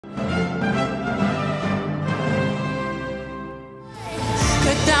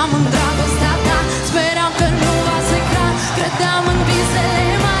Credeam în dragostea ta, speram că nu va secra. Credeam în visele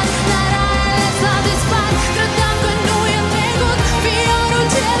mari, dar alele s-a dispar. Credeam că nu e trecut, viorul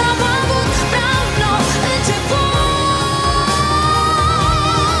ce l-am avut. Vreau un nou început.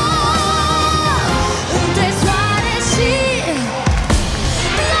 Între soare și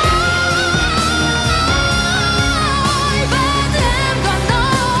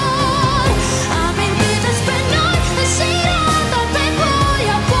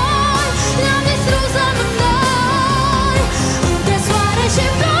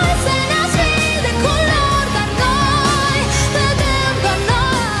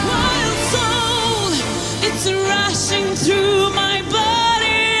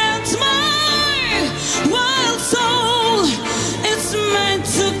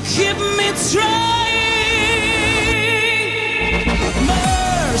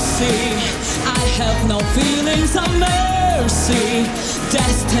no feelings of mercy.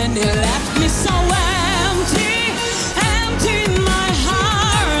 Destiny left me so empty, empty in my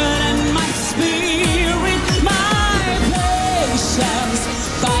heart and my spirit, my patience,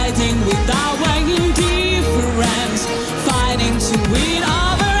 fighting with our indifference, fighting to win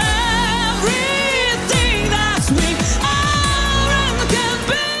over everything that we are and can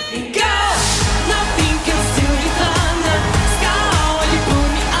be. Go! Nothing can steal your thunder. Sky, you put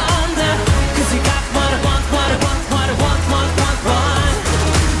me under, 'cause you got what I want, what I want, what I want, want, want, want.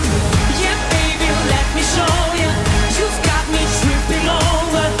 Yeah, baby, let me show you. You've got me tripping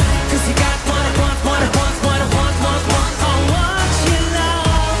over, 'cause you got what I want, what I want, what I want, want, want. I want your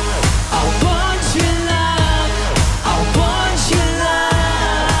love, I want your love, I want your love,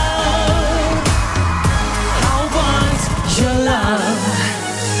 I want your love.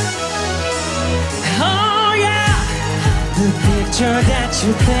 Oh yeah, the picture that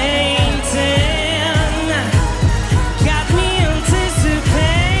you painted got me anticipating.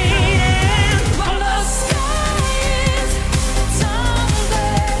 While the sky is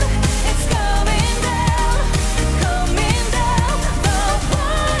tumbling, it's coming down, coming down. The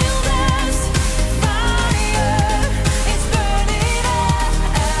wildest fire is burning out,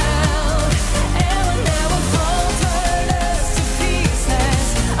 and will never falter us to pieces.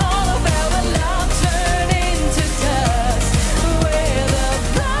 All of our love turned into dust, where the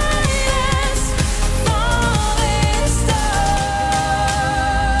brightest falling stars,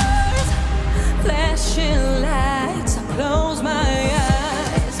 flashing lights. I close my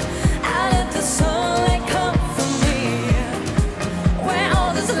eyes, I let the sunlight come from me, where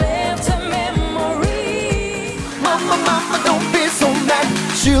all that's left are memories. Mama, mama, don't be so mad.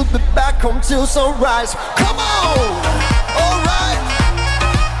 She'll be back home till sunrise. Come on! All right.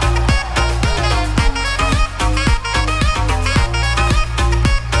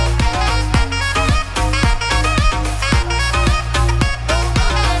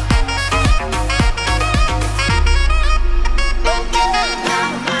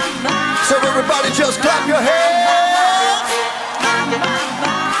 So everybody just clap your hands.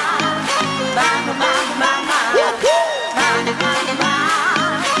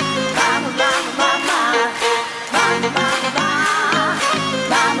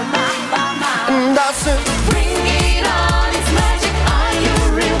 And I said, Bring it on, it's magic, are you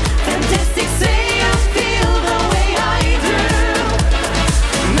real? Fantastic, say I feel the way I do.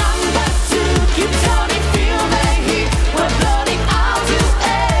 Number two, keep turning, feel the heat. We're burning, I'll do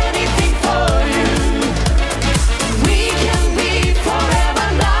anything for you. We can be forever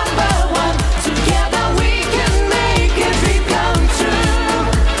number one. Together we can make a dream come true.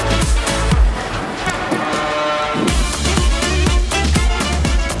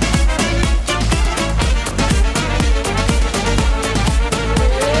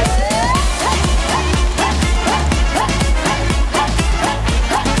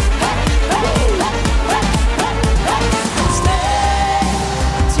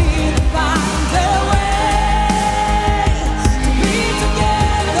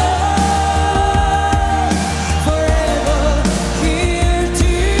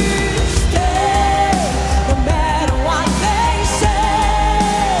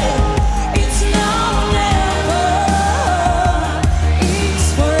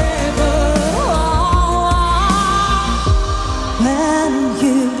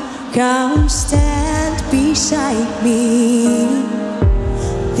 Come stand beside me.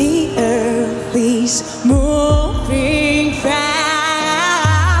 The earth is moving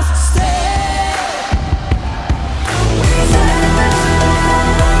fast. Stay.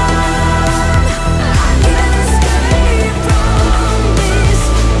 I can't escape from this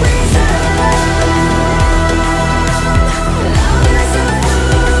prison. Love is a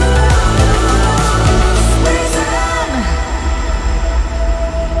fool's prison.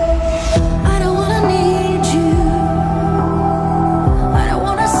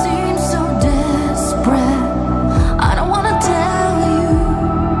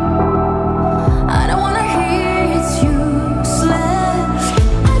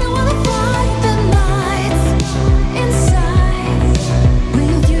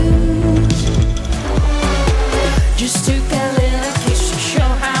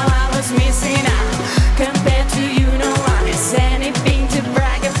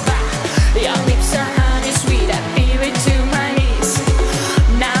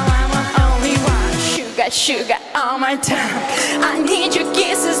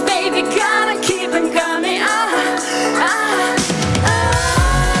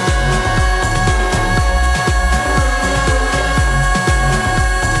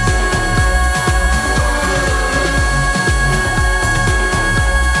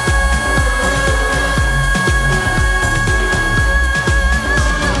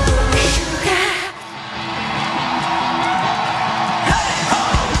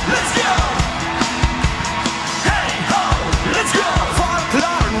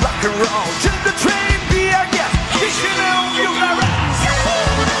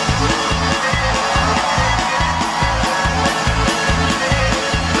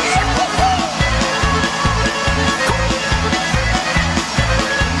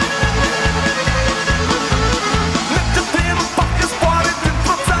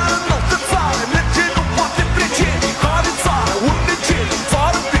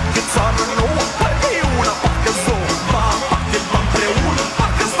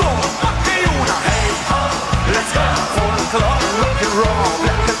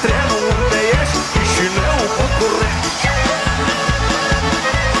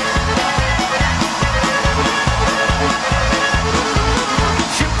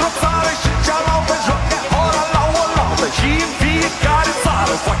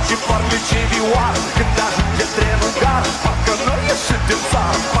 din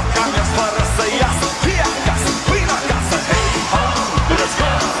țară, parcă mi-a fără să iasă. Fie acasă, pâine acasă, hey, ho, let's go!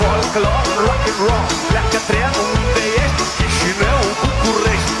 Folklore, rock and roll, pleacă trenul unde ești, Chisinau,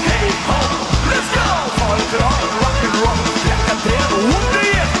 București, hey, ho, let's go! Folklore, rock and roll, pleacă trenul unde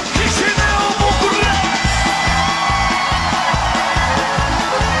ești, Chisinau, București.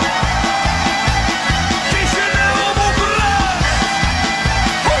 Chisinau, București.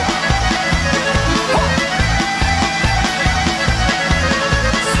 Hey, ho.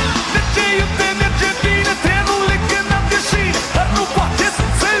 De ce iute merge bine trenule când am greșit? Dar nu poate să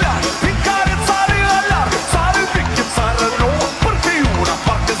înțeleagă prin care țară e alargă. Țară veche, țară nouă, parcă-i una,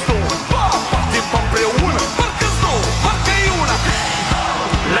 parcă-s două. Partim împreună, parcă-s două, parcă-i una.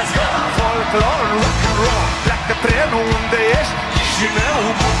 Let's go! Folklore, rock and roll, pleacă trenul unde ești, Chisinau,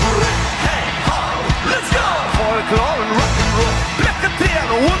 București. Hey, ho, let's go! Folklore, rock and roll, pleacă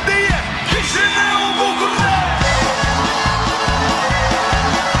trenul unde ești, Chisinau, București.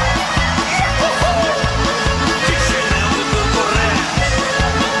 Chisinau, București.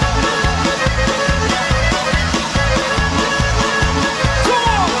 Come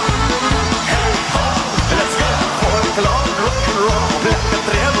on! Hey, ho, let's go! Folklore, rock and roll, pleacă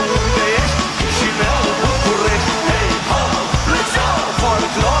trenul unde ești, Chisinau, București. Hey, ho, let's go!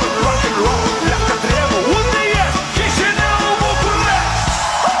 Folklore, rock and roll, pleacă trenul unde ești, Chisinau, București.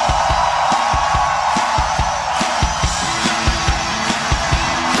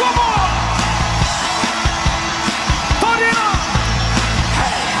 Come on! Torino!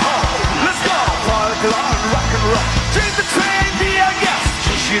 Hey, ho, let's go! Folklore, rock and roll, take the train, be our guest,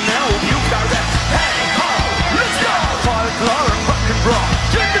 Chisinau, Bucharest. Hey, ho, let's go! Folklore, rock and roll,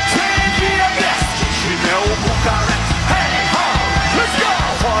 take the train, be our guest, Chisinau, Bucharest. Hey, ho, let's go!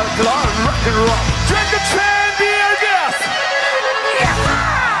 Folklore, rock and roll, take the train.